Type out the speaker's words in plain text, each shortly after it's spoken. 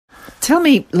Tell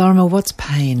me, Lorimer, what's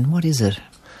pain? What is it?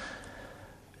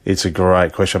 It's a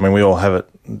great question. I mean, we all have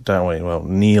it, don't we? Well,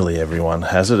 nearly everyone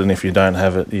has it, and if you don't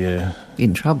have it, you're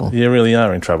in trouble. You really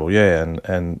are in trouble, yeah,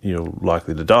 and you're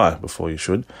likely to die before you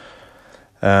should.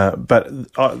 But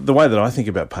the way that I think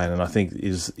about pain, and I think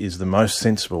is the most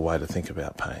sensible way to think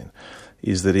about pain,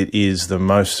 is that it is the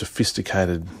most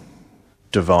sophisticated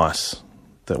device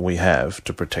that we have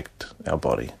to protect our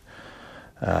body.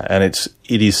 And it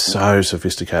is so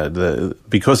sophisticated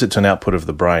because it's an output of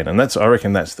the brain, and I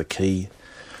reckon that's the key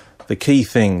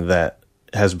thing that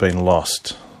has been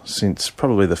lost since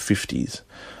probably the 50s,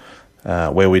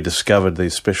 where we discovered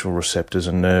these special receptors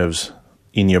and nerves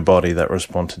in your body that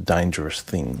respond to dangerous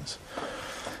things.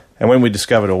 And when we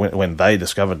discovered, or when they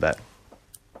discovered that,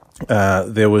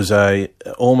 there was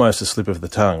almost a slip of the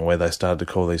tongue where they started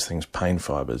to call these things pain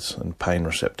fibres and pain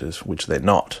receptors, which they're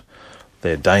not.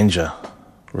 They're danger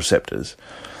receptors.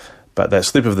 But that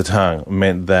slip of the tongue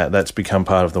meant that that's become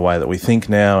part of the way that we think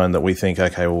now, and that we think,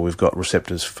 okay, well, we've got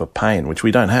receptors for pain, which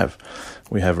we don't have.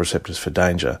 We have receptors for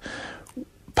danger.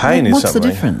 Pain is something... What's the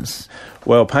difference?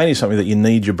 Well, pain is something that you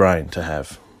need your brain to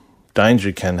have.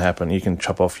 Danger can happen. You can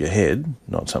chop off your head,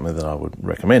 not something that I would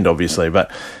recommend, obviously, but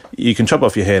you can chop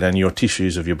off your head and your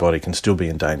tissues of your body can still be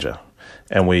in danger.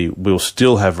 And we will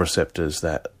still have receptors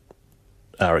that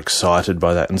are excited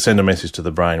by that and send a message to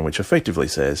the brain which effectively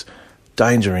says,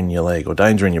 danger in your leg or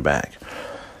danger in your back.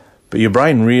 But your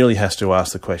brain really has to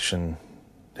ask the question,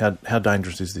 how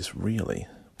dangerous is this really?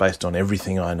 Based on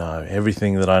everything I know,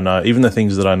 everything that I know, even the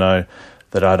things that I know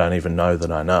that I don't even know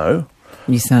that I know.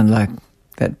 You sound like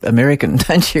that American,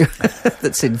 don't you?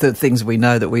 That said the things we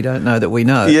know that we don't know that we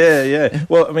know. Yeah.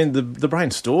 Well, I mean, the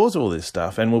brain stores all this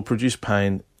stuff and will produce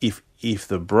pain if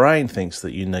the brain thinks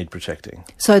that you need protecting.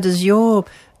 So does your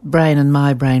brain and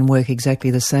my brain work exactly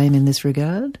the same in this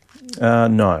regard?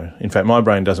 No. In fact, my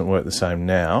brain doesn't work the same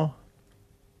now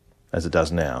as it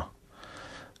does now.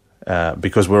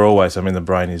 Because we're always, I mean, the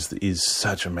brain is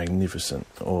such a magnificent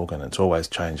organ. It's always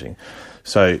changing.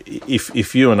 So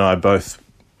if you and I both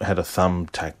had a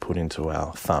thumbtack put into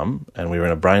our thumb and we were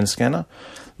in a brain scanner,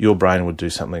 your brain would do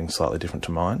something slightly different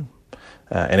to mine.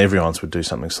 And everyone's would do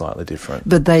something slightly different.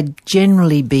 But they'd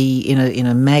generally be in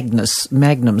a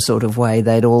magnum sort of way.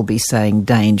 They'd all be saying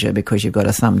danger because you've got a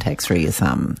thumbtack through your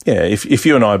thumb. Yeah, if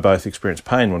you and I both experience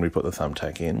pain when we put the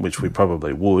thumbtack in, which we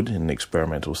probably would in an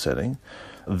experimental setting,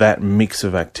 that mix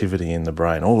of activity in the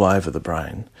brain, all over the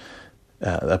brain,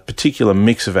 a particular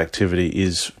mix of activity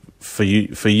is for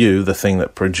you the thing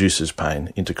that produces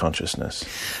pain into consciousness.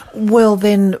 Well,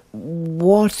 then,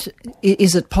 what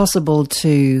is it possible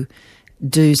to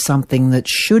do something that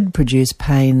should produce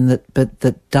pain but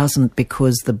that doesn't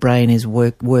because the brain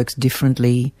works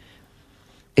differently?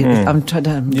 I'm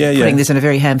putting this in a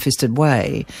very ham-fisted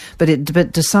way, but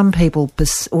do some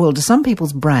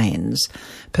people's brains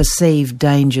perceive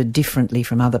danger differently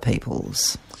from other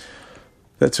people's?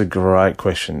 That's a great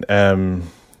question.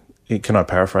 Can I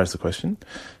paraphrase the question?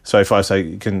 So if I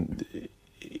say,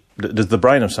 does the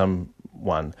brain of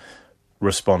someone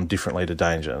respond differently to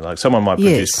danger? Like someone might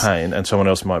produce pain and someone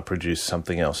else might produce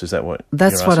something else. Is that what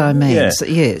That's what I mean. Yeah. So,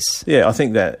 yes. Yeah, I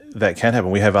think that can happen.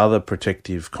 We have other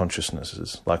protective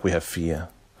consciousnesses, like we have fear.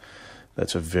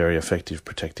 That's a very effective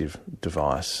protective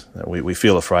device. We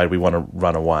feel afraid, we want to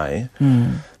run away.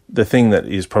 The thing that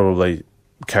is probably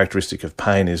characteristic of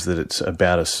pain is that it's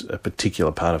about a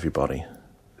particular part of your body.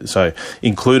 So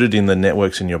included in the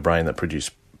networks in your brain that produce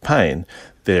pain,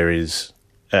 there is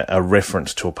a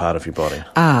reference to a part of your body.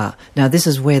 Now this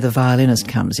is where the violinist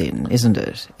comes in, isn't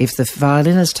it? If the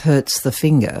violinist hurts the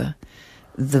finger,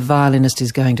 the violinist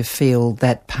is going to feel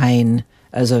that pain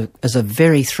as a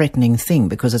very threatening thing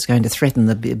because it's going to threaten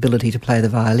the ability to play the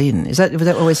violin. Was that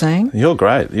what we're saying? You're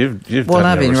great. You've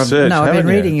done your research. I've been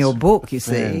reading your book, you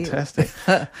see. Fantastic.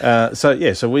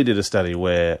 So we did a study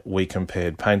where we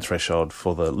compared pain threshold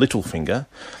for the little finger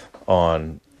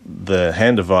on the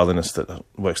hand of violinist that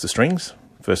works the strings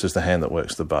versus the hand that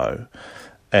works the bow.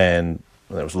 And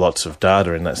there was lots of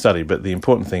data in that study, but the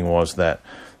important thing was that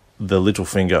the little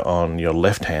finger on your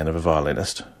left hand of a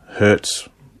violinist hurts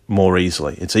more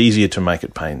easily. It's easier to make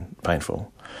it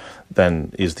painful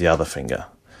than is the other finger.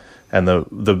 And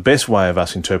the best way of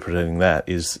us interpreting that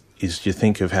is you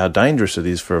think of how dangerous it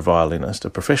is for a violinist, a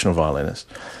professional violinist,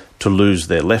 to lose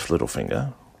their left little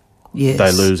finger. Yes.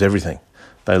 They lose everything.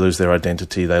 They lose their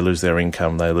identity, they lose their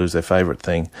income, they lose their favourite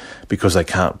thing because they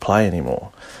can't play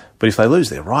anymore. But if they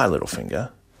lose their right little finger,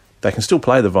 they can still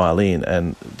play the violin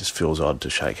and it just feels odd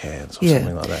to shake hands or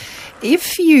something like that.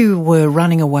 If you were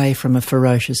running away from a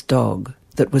ferocious dog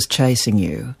that was chasing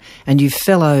you, and you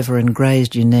fell over and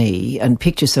grazed your knee and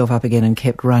picked yourself up again and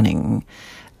kept running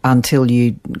until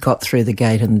you got through the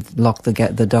gate and locked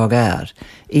the dog out,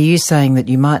 are you saying that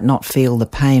you might not feel the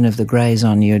pain of the graze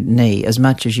on your knee as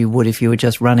much as you would if you were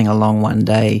just running along one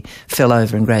day, fell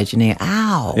over and grazed your knee?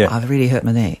 Ow, yeah. I've really hurt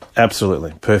my knee.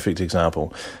 Absolutely. Perfect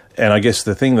example. And I guess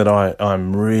the thing that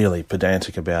I'm really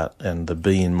pedantic about, and the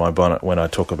bee in my bonnet when I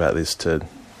talk about this to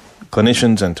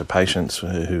clinicians and to patients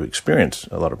who experience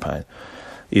a lot of pain,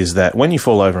 is that when you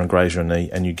fall over and graze your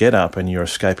knee and you get up and you're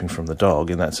escaping from the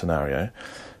dog in that scenario,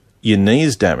 your knee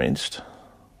is damaged,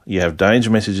 you have danger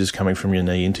messages coming from your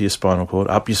knee into your spinal cord,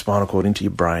 up your spinal cord into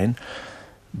your brain,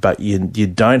 but you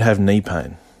don't have knee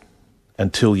pain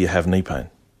until you have knee pain.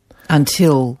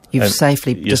 Until you've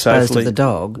safely disposed of the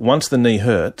dog. Once the knee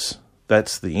hurts,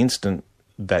 that's the instant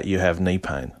that you have knee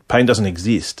pain. Pain doesn't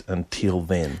exist until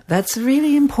then. That's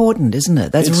really important, isn't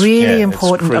it? That's really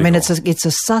important. I mean, it's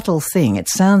a subtle thing. It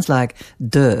sounds like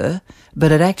duh,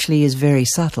 but it actually is very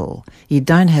subtle. You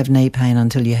don't have knee pain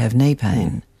until you have knee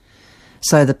pain.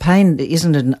 So the pain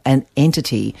isn't an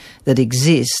entity that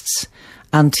exists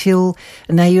until...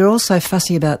 Now, you're also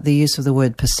fussy about the use of the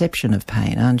word perception of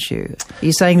pain, aren't you? Are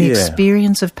you saying the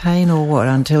experience of pain, or what?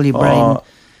 Until your brain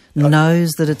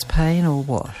knows that it's pain, or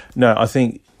what? No, I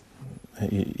think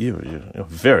you're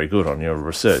very good on your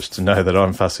research to know that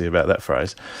I'm fussy about that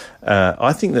phrase.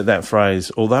 I think that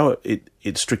phrase, although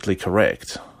it's strictly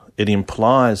correct, it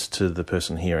implies to the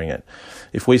person hearing it,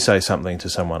 if we say something to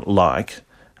someone like,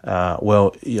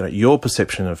 well, you know, your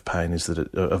perception of pain is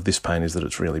of this pain is that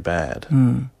it's really bad,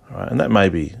 right? And that may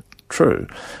be true,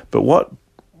 but what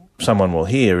someone will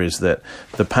hear is that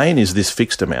the pain is this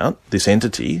fixed amount, this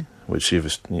entity, which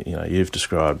you've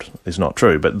described is not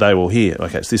true, but they will hear,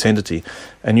 okay, it's this entity,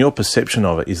 and your perception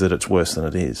of it is that it's worse than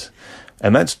it is.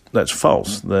 And that's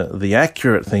false. The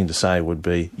accurate thing to say would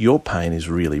be, your pain is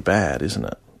really bad, isn't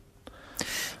it?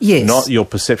 Yes. Not your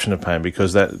perception of pain,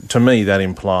 because that, to me, that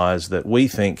implies that we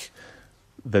think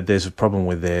that there's a problem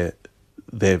with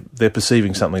they're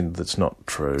perceiving something that's not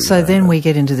true. So then we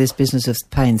get into this business of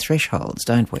pain thresholds,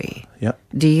 don't we? Yeah.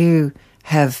 Do you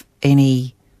have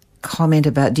any comment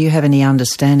about, do you have any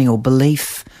understanding or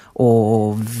belief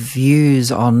or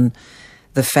views on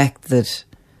the fact that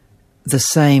the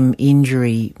same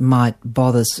injury might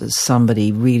bother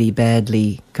somebody really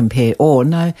badly compared, or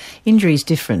no, injury is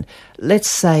different. Let's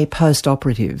say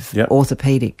post-operative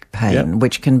orthopaedic pain,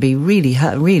 which can be really,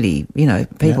 you know,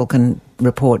 people can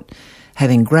report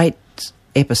having great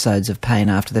episodes of pain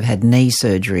after they've had knee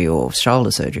surgery or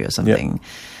shoulder surgery or something,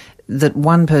 that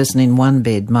one person in one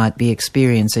bed might be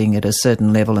experiencing at a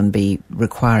certain level and be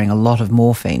requiring a lot of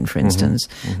morphine, for instance.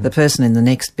 The person in the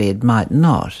next bed might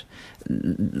not.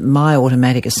 My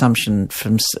automatic assumption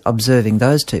from observing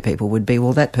those two people would be,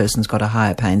 well, that person's got a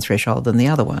higher pain threshold than the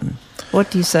other one. What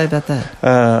do you say about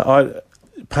that?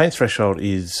 Pain threshold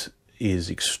is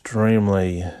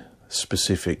extremely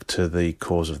specific to the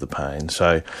cause of the pain.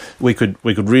 So we could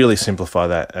really simplify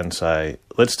that and say,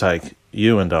 let's take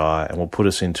you and I, and we'll put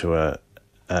us into a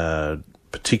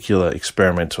particular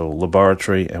experimental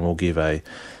laboratory, and we'll give a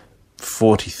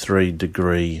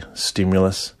 43-degree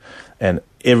stimulus, and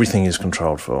everything is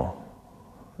controlled for,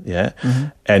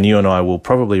 and you and I will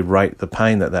probably rate the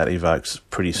pain that evokes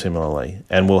pretty similarly,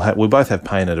 and we'll both have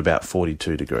pain at about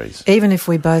 42 degrees. Even if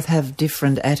we both have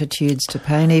different attitudes to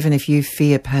pain, even if you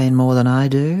fear pain more than I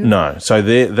do? No. So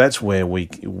they're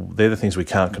the things we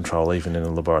can't control even in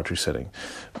a laboratory setting.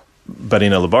 But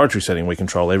in a laboratory setting, we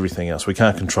control everything else. We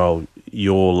can't control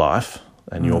your life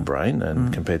and your brain,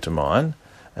 and compared to mine,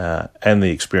 and the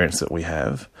experience that we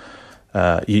have.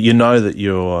 You know that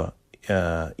you're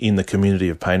in the community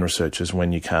of pain researchers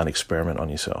when you can't experiment on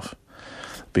yourself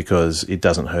because it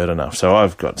doesn't hurt enough. So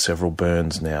I've got several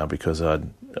burns now because I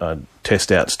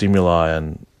test out stimuli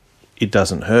and it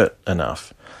doesn't hurt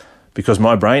enough because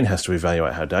my brain has to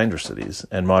evaluate how dangerous it is,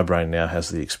 and my brain now has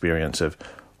the experience of,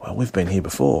 well, we've been here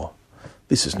before.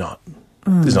 This is not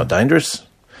dangerous,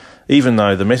 even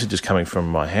though the messages coming from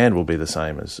my hand will be the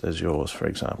same as yours, for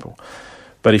example.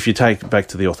 But if you take back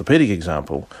to the orthopaedic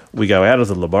example, we go out of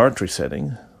the laboratory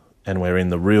setting and we're in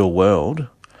the real world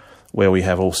where we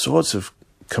have all sorts of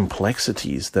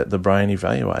complexities that the brain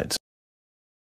evaluates.